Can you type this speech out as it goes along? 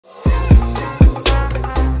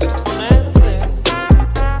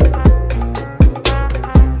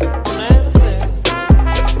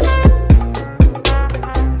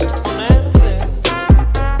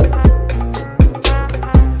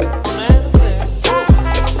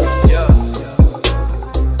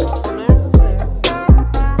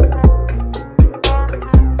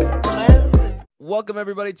Welcome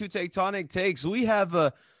everybody to Tectonic Takes. We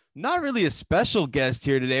have not really a special guest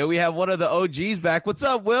here today. We have one of the OGs back. What's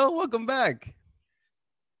up, Will? Welcome back.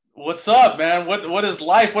 What's up, man? What is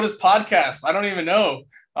life? What is podcast? I don't even know.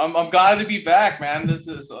 I'm glad to be back, man. This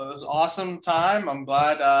is awesome time. I'm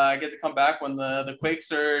glad I get to come back when the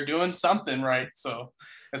Quakes are doing something right. So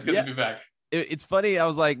it's good to be back. It's funny. I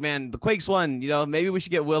was like, man, the Quakes won. Maybe we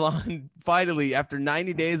should get Will on finally after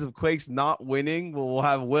 90 days of Quakes not winning. We'll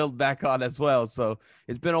have Will back on as well. So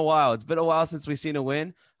it's been a while. It's been a while since we've seen a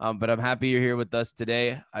win. But I'm happy you're here with us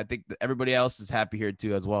today. I think that everybody else is happy here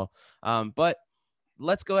too as well. But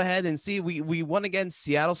let's go ahead and see. We won against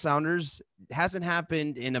Seattle Sounders. It hasn't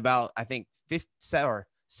happened in about, I think,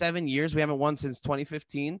 7 years. We haven't won since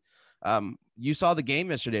 2015. You saw the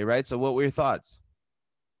game yesterday, right? So what were your thoughts?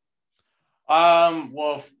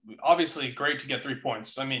 Well, obviously great to get 3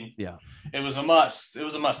 points. I mean, yeah, it was a must. It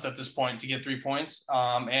was a must at this point to get 3 points.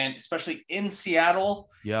 And especially in Seattle.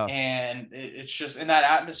 Yeah. And it's just in that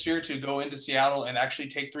atmosphere to go into Seattle and actually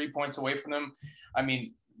take 3 points away from them. I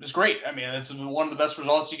mean, it's great. I mean, it's one of the best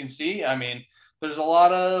results you can see. I mean, there's a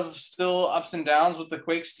lot of still ups and downs with the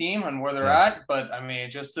Quakes team and where they're at, but I mean,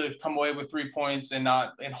 just to come away with 3 points and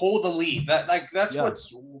hold the lead, that's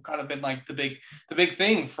what's kind of been like the big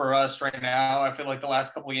thing for us right now. I feel like the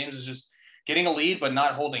last couple of games is just getting a lead, but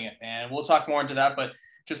not holding it. And we'll talk more into that, but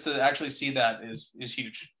just to actually see that is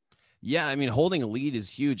huge. Yeah. I mean, holding a lead is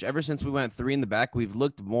huge. Ever since we went 3 in the back, we've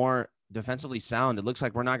looked more defensively sound. It looks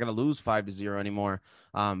like we're not going to lose 5-0 anymore.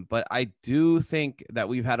 But I do think that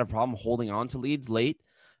we've had a problem holding on to leads late.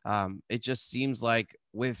 It just seems like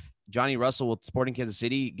with Johnny Russell with Sporting Kansas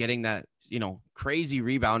City getting that, crazy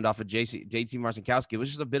rebound off of JT Marcinkowski, it was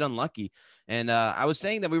just a bit unlucky. And I was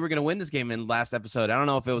saying that we were going to win this game in last episode. I don't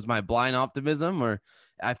know if it was my blind optimism or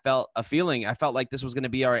I felt like this was going to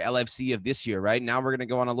be our LFC of this year, right? Now we're going to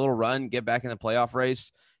go on a little run, get back in the playoff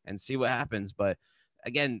race and see what happens. But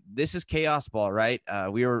again, this is chaos ball, right?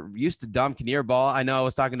 We were used to Dom Kinnear ball. I know I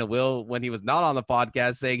was talking to Will when he was not on the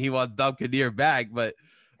podcast saying he wants Dom Kinnear back, but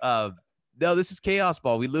no, this is chaos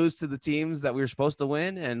ball. We lose to the teams that we were supposed to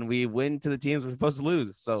win, and we win to the teams we're supposed to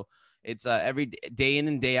lose. So it's every day in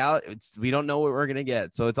and day out. We don't know what we're gonna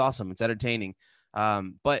get, so it's awesome. It's entertaining.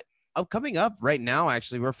 But coming up right now,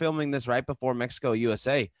 actually, we're filming this right before Mexico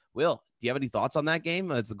USA. Will, do you have any thoughts on that game?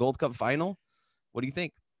 It's the Gold Cup final. What do you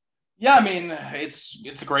think? Yeah, I mean,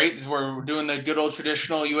 it's great. We're doing the good old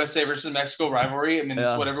traditional USA versus Mexico rivalry. I mean, this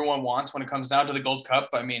is what everyone wants when it comes down to the Gold Cup.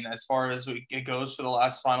 I mean, as far as it goes for the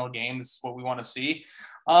last final game, this is what we want to see.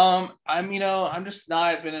 I'm just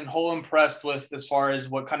not been whole impressed with as far as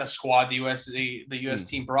what kind of squad the US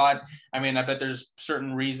team brought. I mean, I bet there's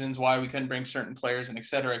certain reasons why we couldn't bring certain players and et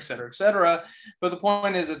cetera, et cetera, et cetera. But the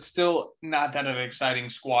point is, it's still not that an exciting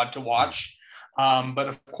squad to watch. But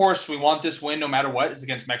of course we want this win no matter what. It's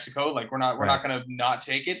against Mexico. Like we're not going to not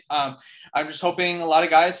take it. I'm just hoping a lot of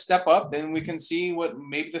guys step up and we can see what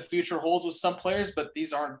maybe the future holds with some players, but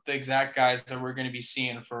these aren't the exact guys that we're going to be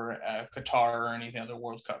seeing for Qatar or any other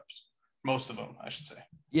World Cups. Most of them, I should say.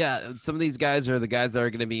 Yeah. Some of these guys are the guys that are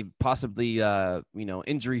going to be possibly,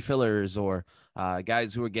 injury fillers or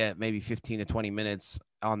guys who will get maybe 15 to 20 minutes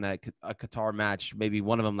on that Qatar match. Maybe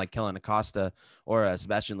one of them like Kellen Acosta or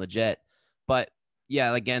Sebastian Lletget. But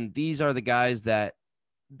yeah, again, these are the guys that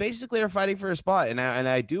basically are fighting for a spot. And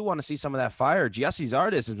I do want to see some of that fire. Gyasi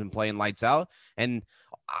Zardes has been playing lights out. And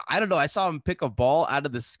I don't know, I saw him pick a ball out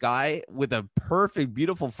of the sky with a perfect,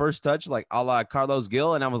 beautiful first touch, like a la Carlos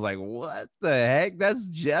Gil. And I was like, what the heck? That's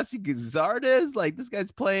Gyasi Zardes? Like, this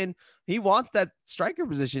guy's playing. He wants that striker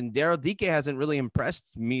position. Daryl Dike hasn't really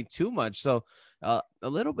impressed me too much. So a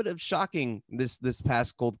little bit of shocking this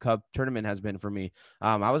past Gold Cup tournament has been for me.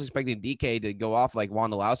 I was expecting DK to go off like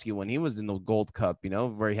Wondolowski when he was in the Gold Cup,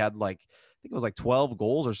 where he had I think it was like 12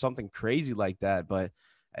 goals or something crazy like that. But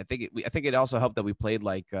I think it also helped that we played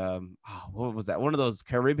like what was that? One of those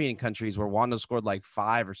Caribbean countries where Wanda scored like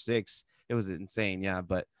 5 or 6. It was insane. Yeah.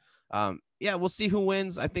 But we'll see who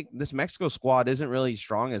wins. I think this Mexico squad isn't really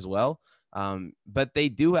strong as well. But they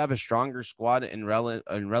do have a stronger squad in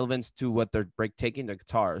relevance to what they're taking to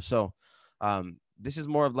Qatar. So this is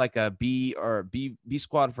more of like a B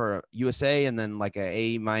squad for USA and then like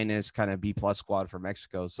a A- kind of B+ squad for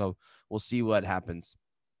Mexico. So we'll see what happens.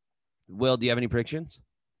 Will, do you have any predictions?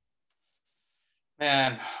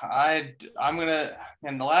 Man,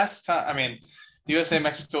 the last time, I mean, the USA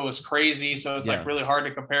Mexico was crazy, so it's like really hard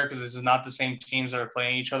to compare because this is not the same teams that are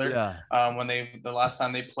playing each other. When the last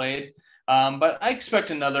time they played, but I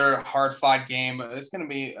expect another hard fought game. It's going to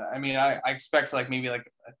be, I expect like maybe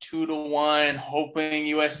like a 2-1, hoping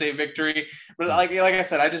USA victory. But like I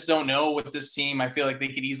said, I just don't know with this team. I feel like they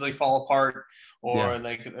could easily fall apart, or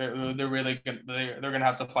like they're really they're gonna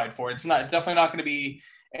have to fight for it. It's definitely not going to be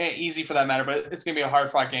easy for that matter, but it's going to be a hard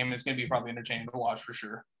fought game. It's going to be probably entertaining to watch for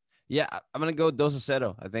sure. Yeah, I'm gonna go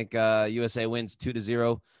 2-0. I think USA wins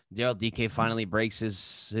 2-0. Daryl Dike finally breaks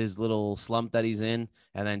his little slump that he's in,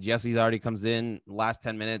 and then Jesse already comes in last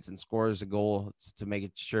 10 minutes and scores a goal to make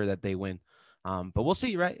it sure that they win. But we'll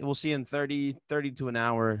see, right? We'll see in 30 to an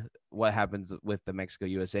hour what happens with the Mexico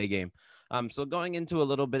USA game. So going into a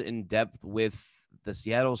little bit in depth with the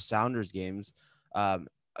Seattle Sounders games, a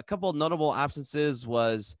couple of notable absences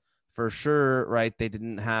was, for sure, right, they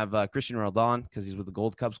didn't have Christian Roldan because he's with the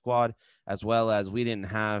Gold Cup squad, as well as we didn't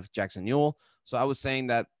have Jackson Newell. So I was saying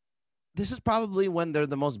that this is probably when they're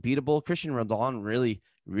the most beatable. Christian Roldan really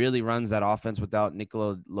runs that offense without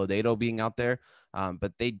Nicola Lodeto being out there.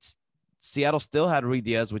 But Seattle still had Rui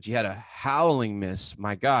Diaz, which he had a howling miss.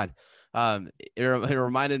 My God. It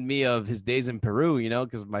reminded me of his days in Peru,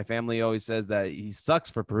 because my family always says that he sucks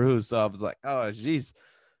for Peru. So I was like, oh, geez.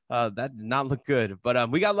 That did not look good,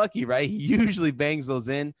 but we got lucky, right? He usually bangs those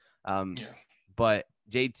in. But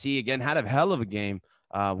JT again had a hell of a game.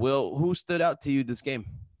 Will, who stood out to you this game?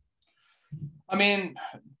 I mean,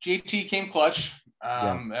 JT came clutch.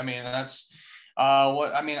 I mean, that's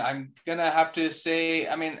I'm gonna have to say.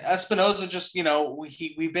 I mean, Espinoza just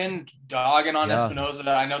we've been dogging on Espinoza.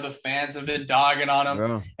 I know the fans have been dogging on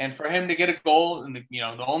him, and for him to get a goal and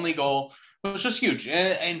the only goal. It was just huge.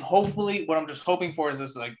 And hopefully what I'm just hoping for is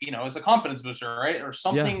this, it's a confidence booster, right? Or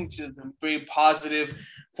something to be positive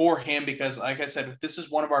for him, because like I said, this is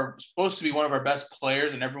supposed to be one of our best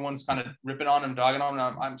players, and everyone's kind of ripping on him, dogging on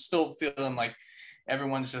him. I'm still feeling like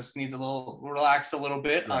everyone's just needs a little relaxed a little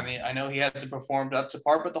bit. I mean, I know he hasn't performed up to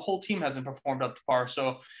par, but the whole team hasn't performed up to par.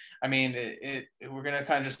 So, I mean, we're going to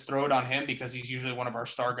kind of just throw it on him because he's usually one of our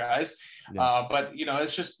star guys. But,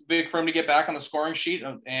 it's just big for him to get back on the scoring sheet.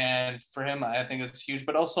 And for him, I think it's huge.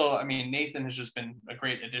 But also, I mean, Nathan has just been a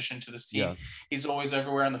great addition to this team. He's always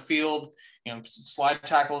everywhere on the field, slide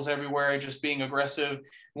tackles everywhere, just being aggressive.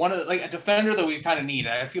 A defender that we kind of need.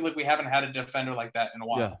 I feel like we haven't had a defender like that in a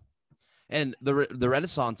while. Yeah. And the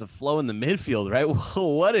renaissance of Flo in the midfield, right?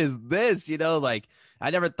 What is this? I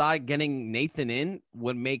never thought getting Nathan in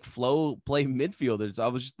would make Flo play midfielders. I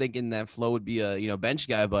was just thinking that Flo would be a bench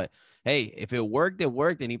guy, but hey, if it worked, it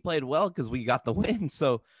worked, and he played well because we got the win.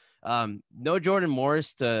 So no Jordan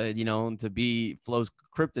Morris to be Flo's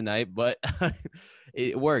kryptonite, but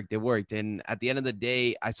it worked. And at the end of the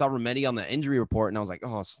day, I saw Remedi on the injury report, and I was like,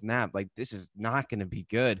 oh snap! Like this is not going to be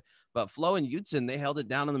good. But Flo and Utzon, they held it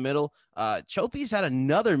down in the middle. Chofis had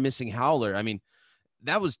another missing howler. I mean,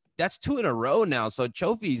 that's 2 in a row now. So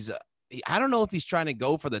Chofis, I don't know if he's trying to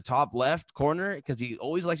go for the top left corner because he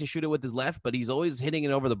always likes to shoot it with his left, but he's always hitting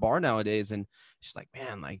it over the bar nowadays. And just like,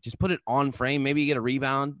 man, like just put it on frame. Maybe you get a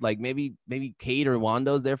rebound. Like maybe Cade or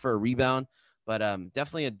Wando's there for a rebound. But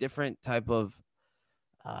definitely a different type of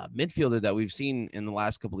midfielder that we've seen in the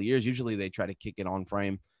last couple of years. Usually they try to kick it on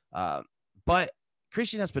frame. But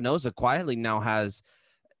Christian Espinoza quietly now has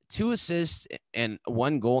 2 assists and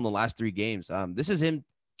 1 goal in the last 3 games. This is him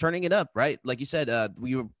turning it up, right? Like you said,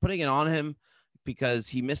 we were putting it on him because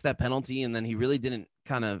he missed that penalty, and then he really didn't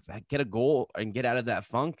kind of get a goal and get out of that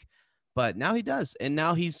funk. But now he does, and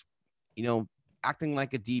now he's, acting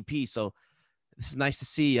like a DP. So this is nice to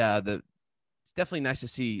see. It's definitely nice to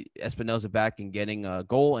see Espinoza back and getting a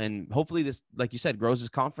goal, and hopefully this, like you said, grows his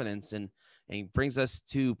confidence and brings us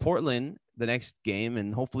to Portland the next game,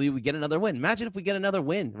 and hopefully we get another win. Imagine if we get another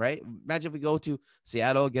win, right? Imagine if we go to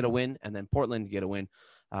Seattle, get a win, and then Portland get a win.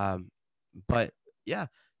 But yeah,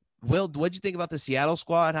 Will, what'd you think about the Seattle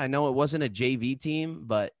squad? I know it wasn't a JV team,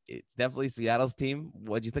 but it's definitely Seattle's team.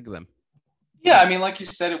 What'd you think of them? Yeah, I mean, like you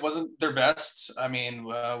said, it wasn't their best. I mean,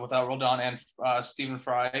 without Roldan and Stephen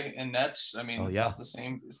Fry in net, I mean, not the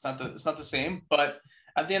same. It's not the same. But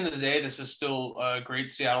at the end of the day, this is still a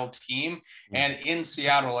great Seattle team. And in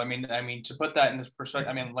Seattle, I mean, to put that in this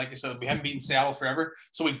perspective, I mean, like I said, we haven't beaten Seattle forever,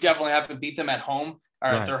 so we definitely haven't beat them at home or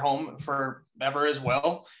at their home forever as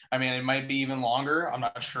well. I mean, it might be even longer. I'm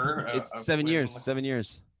not sure. It's 7 years. 7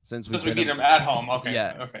 years since we beat them at home. Okay.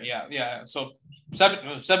 Yeah. Okay. Yeah. So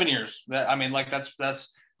 7 years. I mean, like that's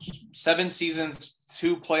 7 seasons,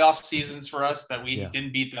 2 playoff seasons for us that we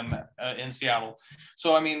didn't beat them in Seattle.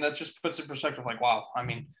 So, I mean, that just puts in perspective, like, wow, I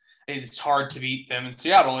mean, it's hard to beat them in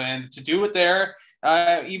Seattle, and to do it there,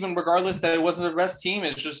 even regardless that it wasn't the best team,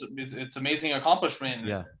 it's amazing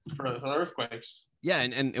accomplishment for the Earthquakes. Yeah,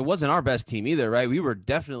 and it wasn't our best team either, right? We were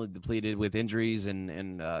definitely depleted with injuries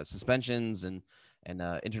and suspensions and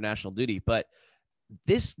international duty. But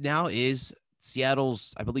this now is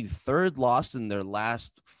Seattle's, I believe, third loss in their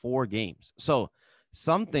last 4 games. So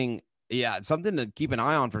something to keep an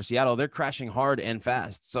eye on for Seattle. They're crashing hard and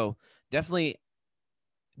fast. So definitely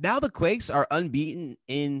now the Quakes are unbeaten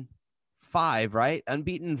in 5, right?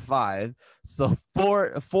 Unbeaten in 5. So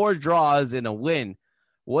four draws and a win.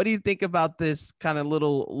 What do you think about this kind of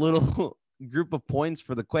little group of points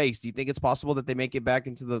for the Quakes? Do you think it's possible that they make it back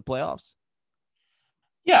into the playoffs?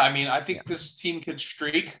 Yeah, I mean, I think this team could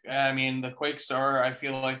streak. I mean, the Quakes are, I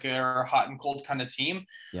feel like, they're a hot and cold kind of team.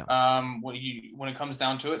 Yeah. When it comes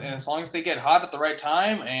down to it, and as long as they get hot at the right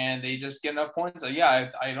time and they just get enough points,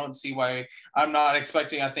 I don't see why. I'm not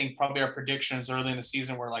expecting. I think probably our predictions early in the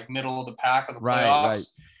season were like middle of the pack of the playoffs. Right.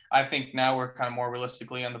 I think now we're kind of more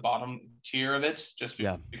realistically on the bottom tier of it, just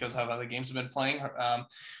because of how the games have been playing.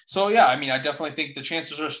 So yeah, I mean, I definitely think the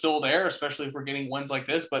chances are still there, especially if we're getting wins like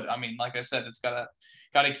this. But I mean, like I said, it's got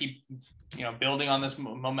to keep, building on this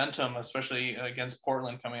momentum, especially against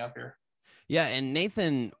Portland coming up here. Yeah, and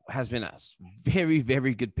Nathan has been a very,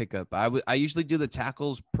 very good pickup. I usually do the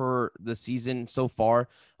tackles per the season so far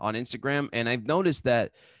on Instagram, and I've noticed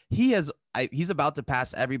that he's about to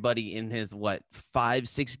pass everybody in his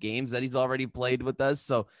 5-6 games that he's already played with us.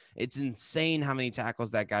 So it's insane how many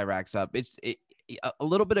tackles that guy racks up. It's a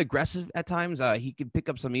little bit aggressive at times. He could pick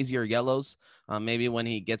up some easier yellows. Maybe when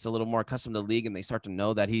he gets a little more accustomed to the league and they start to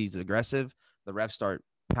know that he's aggressive, the refs start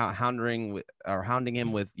hounding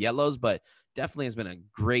him with yellows. But definitely has been a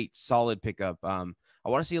great, solid pickup. I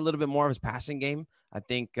want to see a little bit more of his passing game. I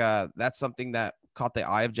think that's something that caught the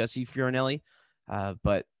eye of Jesse Fioranelli.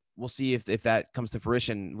 But we'll see if that comes to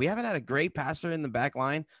fruition. We haven't had a great passer in the back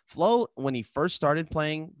line. Flo, when he first started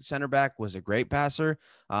playing center back, was a great passer.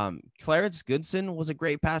 Clarence Goodson was a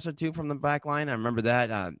great passer too from the back line. I remember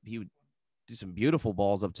that. He would do some beautiful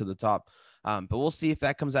balls up to the top. But we'll see if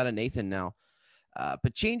that comes out of Nathan now.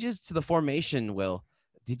 But changes to the formation, Will.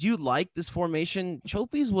 Did you like this formation?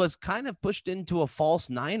 Chofis was kind of pushed into a false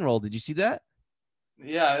 9 role. Did you see that?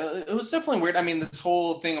 Yeah, it was definitely weird. I mean, this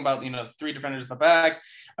whole thing about 3 defenders in the back.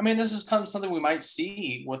 I mean, this is kind of something we might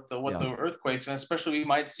see with the Earthquakes, and especially we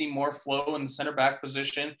might see more flow in the center back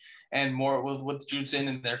position and more with Judson,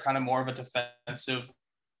 and they're kind of more of a defensive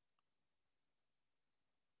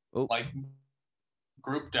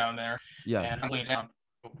group down there. Yeah. And down.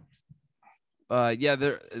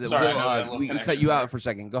 We cut you out for a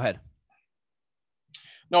second. Go ahead.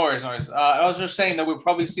 No worries. I was just saying that we'll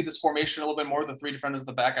probably see this formation a little bit more with the 3 defenders at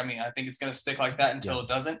the back. I mean, I think it's going to stick like that until it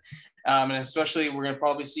doesn't. And especially we're going to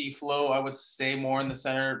probably see Flo, I would say, more in the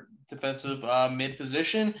center defensive mid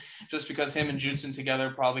position, just because him and Judson together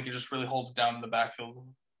probably could just really hold it down in the backfield.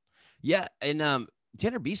 Yeah, and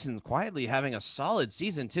Tanner Beason's quietly having a solid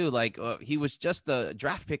season too. Like he was just the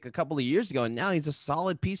draft pick a couple of years ago, and now he's a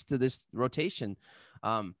solid piece to this rotation.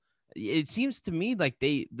 It seems to me like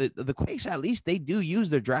the Quakes, at least they do use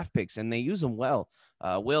their draft picks and they use them well.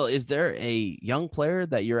 Will, is there a young player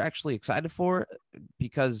that you're actually excited for?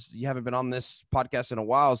 Because you haven't been on this podcast in a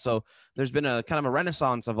while, so there's been a kind of a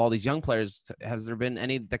renaissance of all these young players. Has there been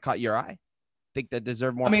any that caught your eye? Think that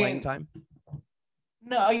deserve more playing time?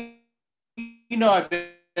 No, I've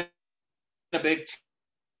been a big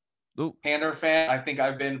Tanner fan. I think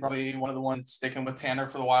I've been probably one of the ones sticking with Tanner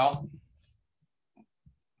for a while.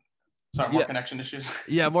 Sorry, more connection issues.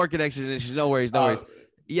 Yeah, more connection issues. No worries.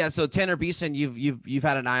 Yeah, so Tanner Beason, you've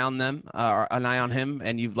had an eye on them, or an eye on him,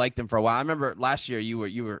 and you've liked him for a while. I remember last year you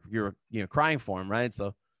were crying for him, right?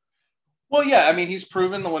 So. Well, yeah, I mean, he's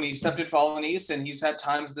proven when he stepped in Fallen East, and he's had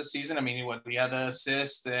times this season. I mean, he had the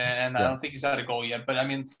assist, and I don't think he's had a goal yet. But I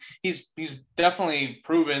mean, he's definitely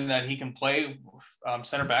proven that he can play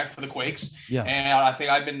center back for the Quakes. Yeah, and I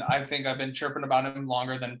think I've been chirping about him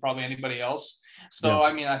longer than probably anybody else. So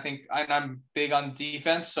I mean, I think I'm big on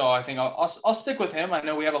defense, so I think I'll stick with him. I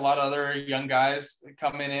know we have a lot of other young guys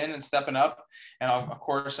coming in and stepping up, and of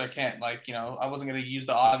course I can't I wasn't going to use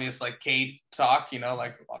the obvious Cade talk,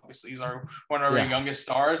 obviously he's one of our youngest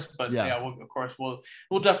stars, but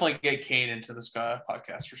we'll definitely get Cade into this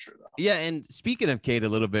podcast for sure though. Yeah, and speaking of Cade a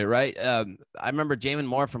little bit, right? I remember Jamin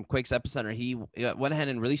Moore from Quakes Epicenter. He went ahead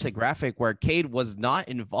and released a graphic where Cade was not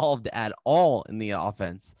involved at all in the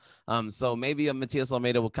offense. So maybe Matias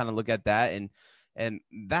Almeida will kind of look at that, and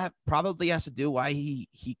that probably has to do why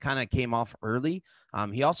he kind of came off early.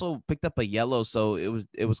 He also picked up a yellow, so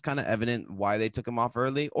it was kind of evident why they took him off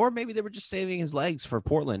early, or maybe they were just saving his legs for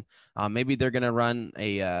Portland. Maybe they're gonna run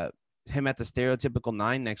him at the stereotypical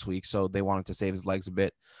 9 next week, so they wanted to save his legs a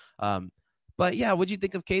bit. But yeah, what'd you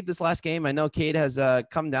think of Cade this last game? I know Cade has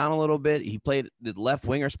come down a little bit. He played the left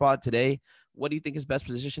winger spot today. What do you think his best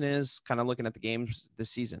position is? Kind of looking at the games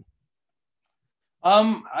this season.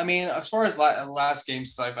 I mean, as far as last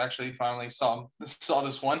games, I've actually finally saw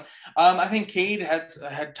this one. I think Cade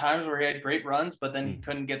had times where he had great runs, but then he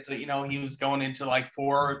couldn't get the, he was going into like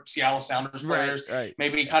 4 Seattle Sounders players. Right.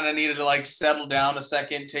 Maybe he kind of needed to like settle down a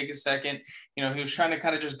second, take a second. He was trying to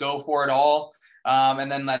kind of just go for it all.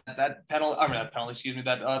 And then that penalty, excuse me,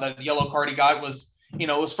 that yellow card he got was, it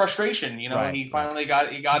was frustration. He finally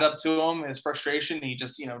got up to him, his frustration. He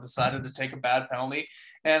just, decided to take a bad penalty.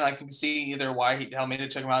 And I can see either why Almeida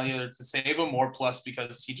took him out, either to save him or plus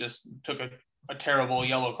because he just took a terrible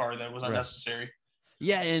yellow card that was unnecessary.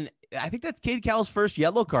 Yeah, and I think that's Cade Cowell's first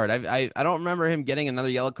yellow card. I don't remember him getting another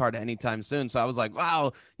yellow card anytime soon. So I was like,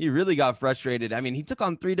 wow, he really got frustrated. I mean, he took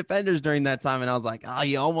on 3 defenders during that time, and I was like, oh,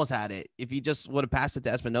 he almost had it. If he just would have passed it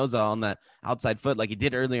to Espinoza on that outside foot like he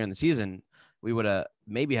did earlier in the season, we would have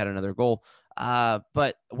maybe had another goal.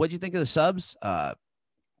 But what'd you think of the subs?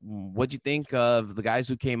 What'd you think of the guys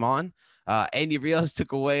who came on? Andy Rios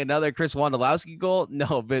took away another Chris Wondolowski goal.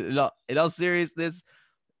 No, but in all seriousness,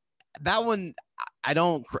 that one, I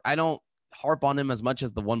don't harp on him as much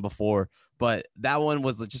as the one before, but that one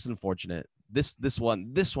was just unfortunate. This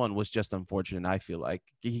one was just unfortunate. I feel like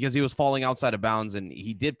because he was falling outside of bounds and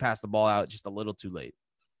he did pass the ball out just a little too late.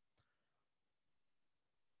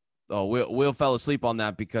 Oh, Will fell asleep on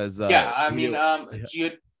that because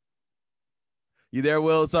you there,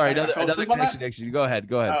 Will? Sorry, another connection. You go ahead.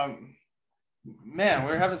 Man,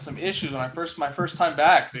 we're having some issues when my first time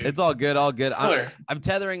back, dude. It's all good. I'm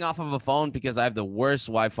tethering off of a phone because I have the worst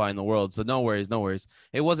Wi-Fi in the world. So no worries.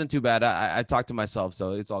 It wasn't too bad. I talked to myself,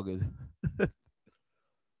 so it's all good.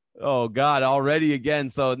 Oh God, already again.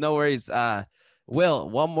 So no worries. Will,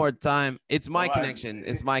 one more time. It's my connection.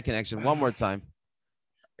 It's my connection. One more time.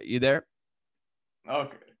 Are you there?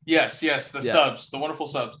 Okay. Yes. The subs, the wonderful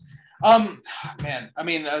subs. Man, I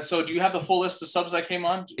mean, so do you have the full list of subs that came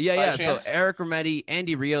on? Yeah. So Eric Rometty,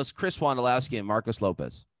 Andy Rios, Chris Wondolowski, and Marcos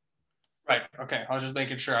Lopez. Right. Okay. I was just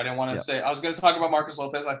making sure. I didn't want to say. I was going to talk about Marcos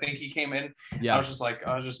Lopez. I think he came in. Yeah. I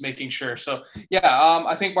was just making sure. So yeah.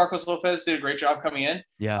 I think Marcos Lopez did a great job coming in.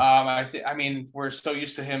 Yeah. I mean, we're so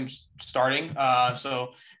used to him starting.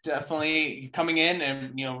 So definitely coming in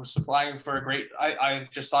and supplying for a great. I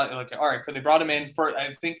just thought like, all right, could they brought him in for?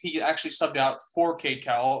 I think he actually subbed out for Cade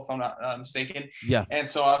Cowell, if I'm not mistaken. Yeah. And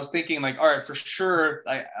so I was thinking like, all right, for sure.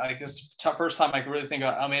 I guess first time I could really think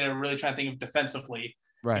of Almeida really trying to think of defensively.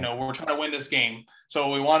 Right. We're trying to win this game.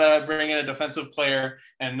 So we want to bring in a defensive player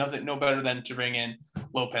and no better than to bring in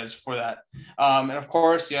Lopez for that. And of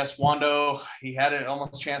course, yes, Wando, he had an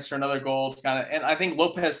almost chance for another goal and I think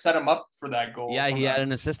Lopez set him up for that goal. Yeah, he had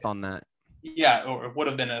an assist on that. Yeah, or it would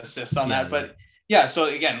have been an assist on that. But yeah, so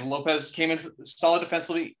again, Lopez came in solid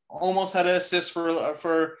defensively, almost had an assist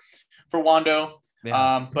for Wando.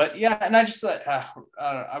 Yeah. But yeah, and I just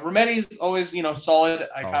Rometty always solid.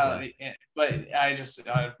 But I just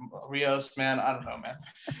Rios, man, I don't know, man.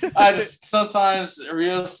 I just sometimes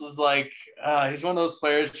Rios is like he's one of those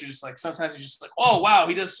players who just like sometimes you're just like, oh wow,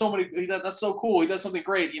 he does so many. That's so cool. He does something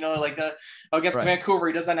great, like against Vancouver,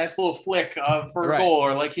 he does that nice little flick for a goal,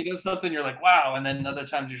 or like he does something. You're like, wow, and then other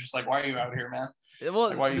times you're just like, why are you out here, man? Well,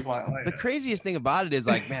 like, why are you playing? The craziest thing about it is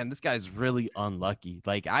like, man, this guy's really unlucky.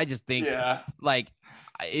 Like, I just think, like,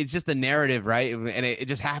 it's just the narrative, right? And it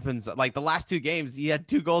just happens. Like the last 2 games, he had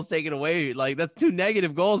 2 goals taken away. Like that's 2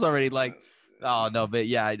 negative goals already. Like, oh no, but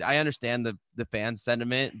yeah, I understand the fan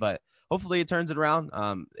sentiment, but hopefully it turns it around.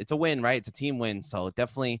 It's a win, right? It's a team win, so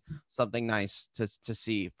definitely something nice to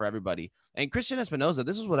see for everybody. And Christian Espinoza,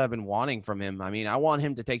 this is what I've been wanting from him. I mean, I want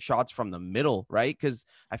him to take shots from the middle, right? Because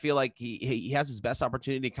I feel like he has his best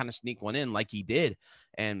opportunity to kind of sneak one in like he did.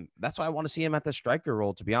 And that's why I want to see him at the striker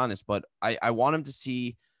role, to be honest. But I want him to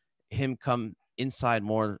see him come inside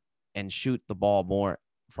more and shoot the ball more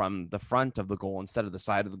from the front of the goal instead of the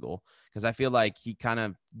side of the goal. Because I feel like he kind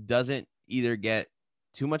of doesn't either get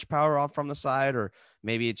too much power off from the side, or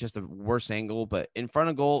maybe it's just a worse angle, but in front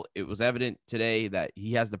of goal, it was evident today that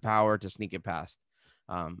he has the power to sneak it past.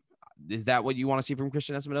 Is that what you want to see from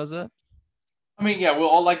Christian Espinoza? I mean, yeah, we'll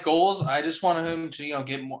all like goals. I just want him to,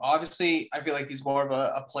 get more. Obviously, I feel like he's more of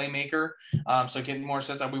a playmaker. So getting more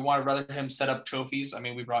assists. We want rather him set up trophies. I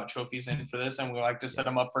mean, we brought trophies in for this, and we like to set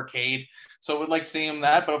him up for Cade. So we'd like seeing him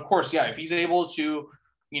that. But of course, yeah, if he's able to,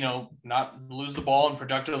 not lose the ball and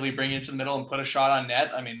productively bring it to the middle and put a shot on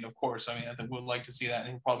net. I mean, of course. I think we'd like to see that, and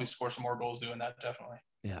he'll probably score some more goals doing that. Definitely.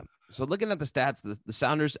 Yeah. So looking at the stats, the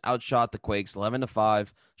Sounders outshot the Quakes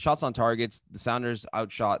 11-5. Shots on targets, the Sounders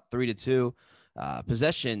outshot 3-2.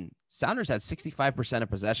 Possession, Sounders had 65% of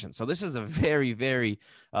possession. So this is a very, very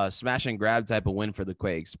smash and grab type of win for the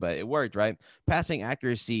Quakes, but it worked, right? Passing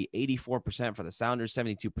accuracy, 84% for the Sounders,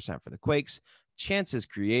 72% for the Quakes. Chances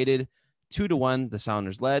created, 2-1, the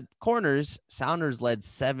Sounders led. Corners, Sounders led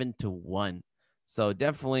 7-1. So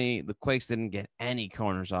definitely the Quakes didn't get any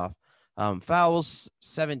corners off. Fouls,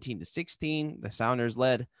 17-16, the Sounders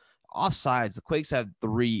led. Offsides, the Quakes have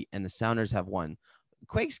 3 and the Sounders have 1.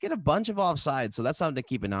 Quakes get a bunch of offsides, so that's something to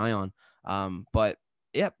keep an eye on. But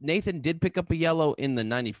yep, Nathan did pick up a yellow in the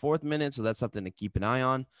 94th minute, so that's something to keep an eye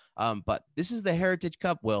on. But this is the Heritage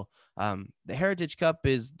Cup, Will. The Heritage Cup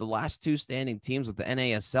is the last 2 standing teams with the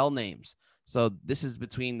NASL names. So this is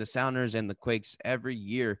between the Sounders and the Quakes every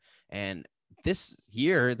year. And this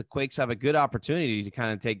year, the Quakes have a good opportunity to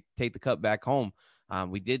kind of take the cup back home.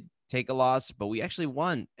 We did take a loss, but we actually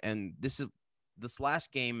won. And this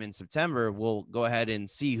last game in September, we'll go ahead and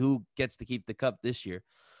see who gets to keep the cup this year.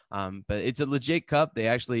 But it's a legit cup.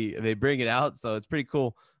 They bring it out. So it's pretty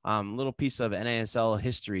cool. Little piece of NASL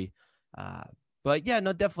history. But yeah,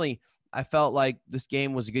 no, definitely. I felt like this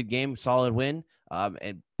game was a good game, solid win.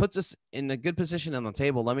 It puts us in a good position on the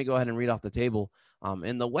table. Let me go ahead and read off the table.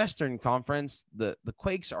 In the Western Conference, the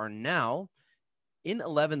Quakes are now in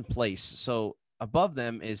 11th place. So above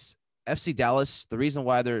them is FC Dallas. The reason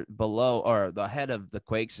why they're below or the head of the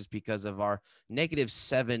Quakes is because of our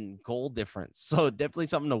 -7 goal difference. So definitely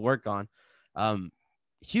something to work on.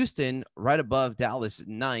 Houston, right above Dallas,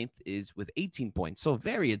 9th, is with 18 points. So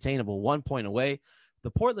very attainable, 1 point away.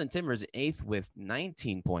 The Portland Timbers, 8th with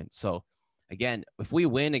 19 points. So again, if we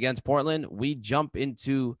win against Portland, we jump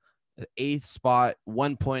into the 8th spot,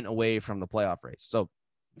 1 point away from the playoff race. So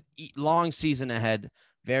long season ahead,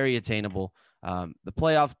 very attainable. The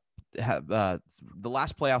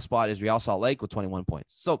last playoff spot is Real Salt Lake with 21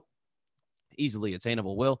 points. So easily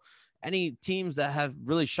attainable. Will, any teams that have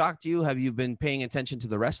really shocked you? Have you been paying attention to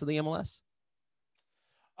the rest of the MLS?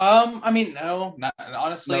 I mean, no, not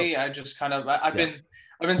honestly. No. I just kind of I've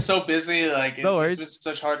been so busy. Like it's been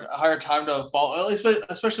such hard time to follow. At least,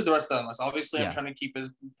 especially the rest of them. Obviously, I'm trying to keep as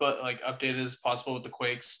updated as possible with the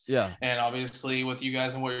Quakes. Yeah, and obviously with you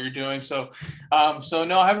guys and what you're doing. So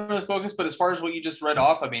no, I haven't really focused. But as far as what you just read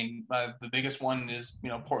off, I mean, the biggest one is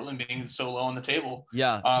Portland being so low on the table.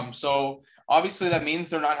 Yeah. So obviously that means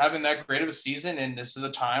they're not having that great of a season, and this is a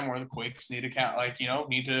time where the Quakes need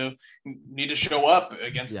to need to show up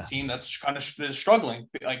against a team that's kind of struggling,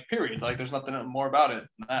 period. There's nothing more about it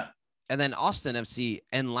than that. And then Austin FC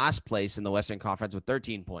in last place in the Western Conference with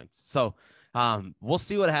 13 points. So we'll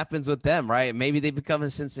see what happens with them, right? Maybe they become a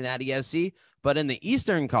Cincinnati FC. But in the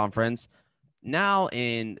Eastern Conference, now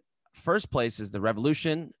in first place is the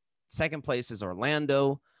Revolution, second place is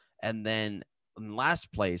Orlando, and then in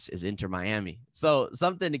last place is Inter Miami. So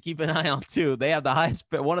something to keep an eye on too. They have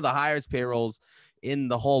one of the highest payrolls in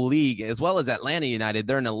the whole league, as well as Atlanta United.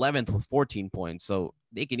 They're in 11th with 14 points. So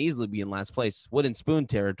they can easily be in last place. Wooden spoon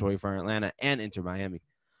territory for Atlanta and Inter Miami.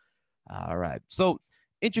 All right. So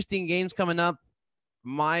interesting games coming up.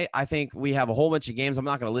 I think we have a whole bunch of games. I'm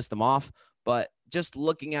not going to list them off, but just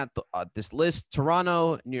looking at this list,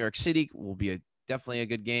 Toronto, New York City will be definitely a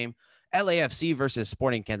good game. LAFC versus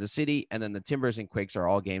Sporting Kansas City, and then the Timbers and Quakes are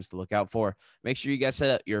all games to look out for. Make sure you guys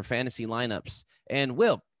set up your fantasy lineups. And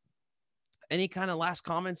Will, any kind of last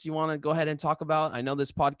comments you want to go ahead and talk about? I know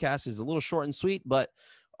this podcast is a little short and sweet, but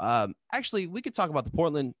actually we could talk about the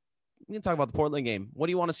Portland. We can talk about the Portland game. What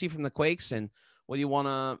do you want to see from the Quakes, and what do you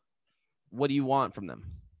want from them?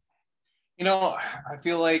 I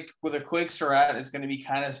feel like where the Quakes are at is going to be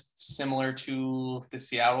kind of similar to the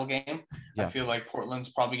Seattle game. Yeah. I feel like Portland's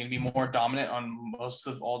probably going to be more dominant on most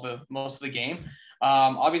of the game.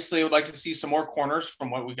 Obviously, I would like to see some more corners from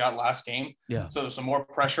what we got last game. Yeah. So some more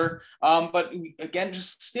pressure. But again,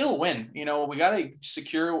 just still win. We got to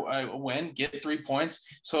secure a win, get 3 points.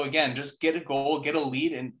 So again, just get a goal, get a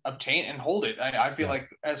lead, and obtain and hold it. I feel like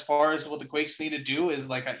as far as what the Quakes need to do is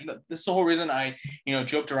this is the whole reason I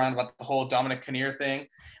joked around about the whole Dominic Kinnear thing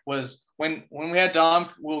was when we had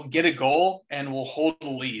Dom, we'll get a goal and we'll hold the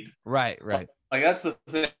lead. Right. That's the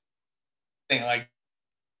thing.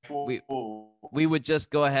 We would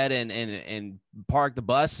just go ahead and park the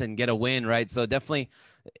bus and get a win, right? So definitely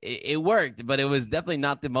it worked, but it was definitely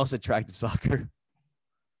not the most attractive soccer.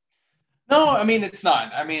 No, I mean, it's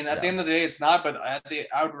not. I mean, at the end of the day, it's not. But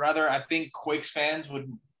I think Quakes fans would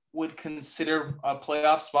would consider a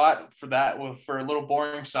playoff spot for that, for a little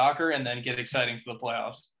boring soccer, and then get exciting for the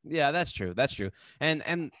playoffs. Yeah, that's true. That's true.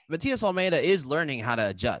 And Matias Almeida is learning how to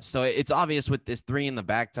adjust. So it's obvious with this 3 in the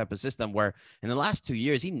back type of system, where in the last 2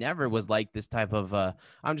 years he never was like this type of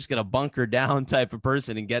I'm just gonna bunker down type of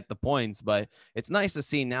person and get the points. But it's nice to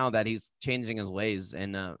see now that he's changing his ways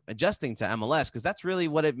and adjusting to MLS, because that's really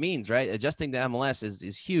what it means, right? Adjusting to MLS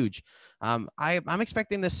is huge. I'm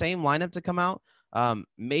expecting the same lineup to come out.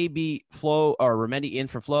 Maybe Flo or Remedi in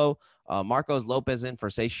for Flo, Marcos Lopez in for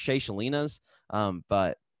Shea Salinas.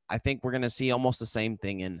 But I think we're going to see almost the same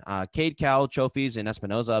thing in Cade Cowell, Chofis, and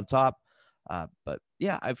Espinoza up top. But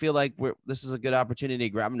yeah, I feel like this is a good opportunity to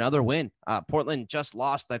grab another win. Portland just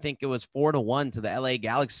lost. I think it was 4-1 to the LA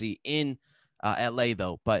Galaxy in LA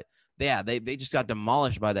though. But yeah, they just got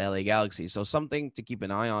demolished by the LA Galaxy. So something to keep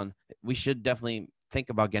an eye on. We should definitely think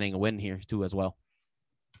about getting a win here too as well.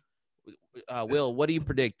 Will, what do you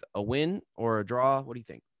predict? A win or a draw? What do you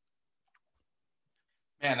think?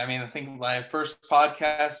 Man, I mean, I think my first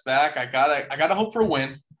podcast back, I gotta hope for a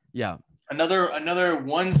win. Yeah. Another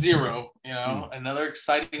 1-0, another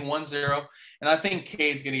exciting 1-0. And I think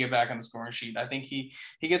Cade's going to get back on the scoring sheet. I think he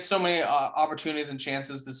gets so many opportunities and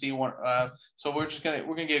chances to see one. So we're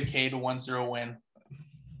going to give Cade a 1-0 win.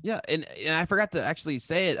 Yeah, and I forgot to actually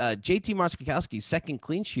say it. JT Marcinkowski's second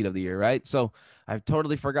clean sheet of the year, right? So I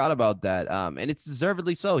totally forgot about that. And it's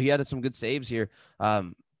deservedly so. He had some good saves here.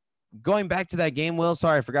 Going back to that game, Will,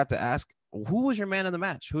 sorry, I forgot to ask, who was your man of the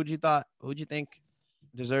match? Who'd you think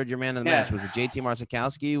deserved your man of the match? Was it JT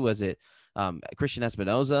Marcinkowski? Was it Christian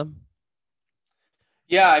Espinoza?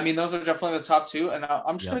 Yeah, I mean, those are definitely the top two, and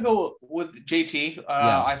I'm just going to go with JT.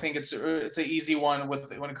 I think it's an easy one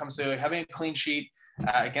when it comes to having a clean sheet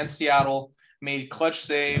against Seattle, made clutch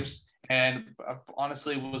saves, and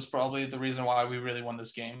honestly was probably the reason why we really won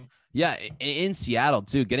this game. Yeah, in Seattle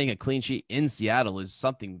too. Getting a clean sheet in Seattle is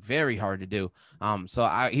something very hard to do. So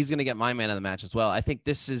he's going to get my man of the match as well. I think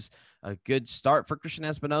this is a good start for Christian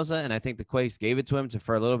Espinoza, and I think the Quakes gave it to him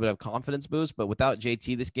for a little bit of confidence boost. But without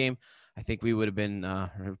JT this game, I think we would have been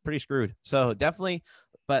pretty screwed. So definitely,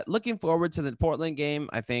 but looking forward to the Portland game,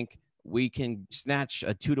 I think we can snatch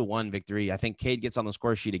a 2-1 victory. I think Cade gets on the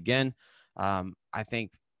score sheet again. I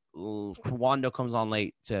think Wando comes on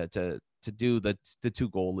late to do the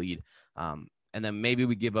 2-goal lead. And then maybe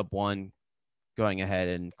we give up one going ahead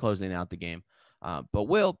and closing out the game. But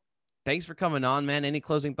Will, thanks for coming on, man. Any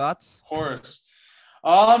closing thoughts? Of course.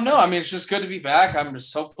 No, I mean, it's just good to be back. I'm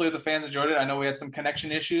just hopefully the fans enjoyed it. I know we had some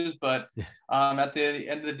connection issues, but at the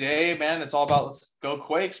end of the day, man, it's all about let's go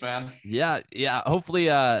Quakes, man. Yeah. Hopefully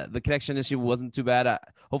the connection issue wasn't too bad.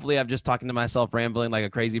 Hopefully I'm just talking to myself, rambling like a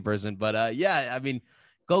crazy person. But yeah, I mean,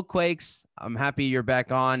 go Quakes. I'm happy you're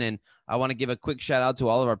back on, and I want to give a quick shout out to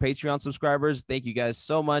all of our Patreon subscribers. Thank you guys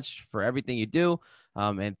so much for everything you do.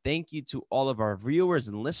 And thank you to all of our viewers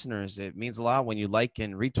and listeners. It means a lot when you like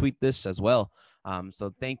and retweet this as well.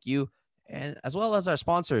 So thank you. And as well as our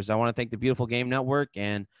sponsors, I want to thank the Beautiful Game Network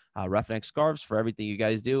and Roughneck Scarves for everything you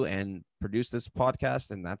guys do and produce this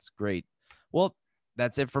podcast. And that's great. Well,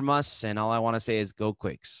 that's it from us. And all I want to say is go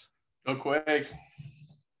Quakes. Go Quakes.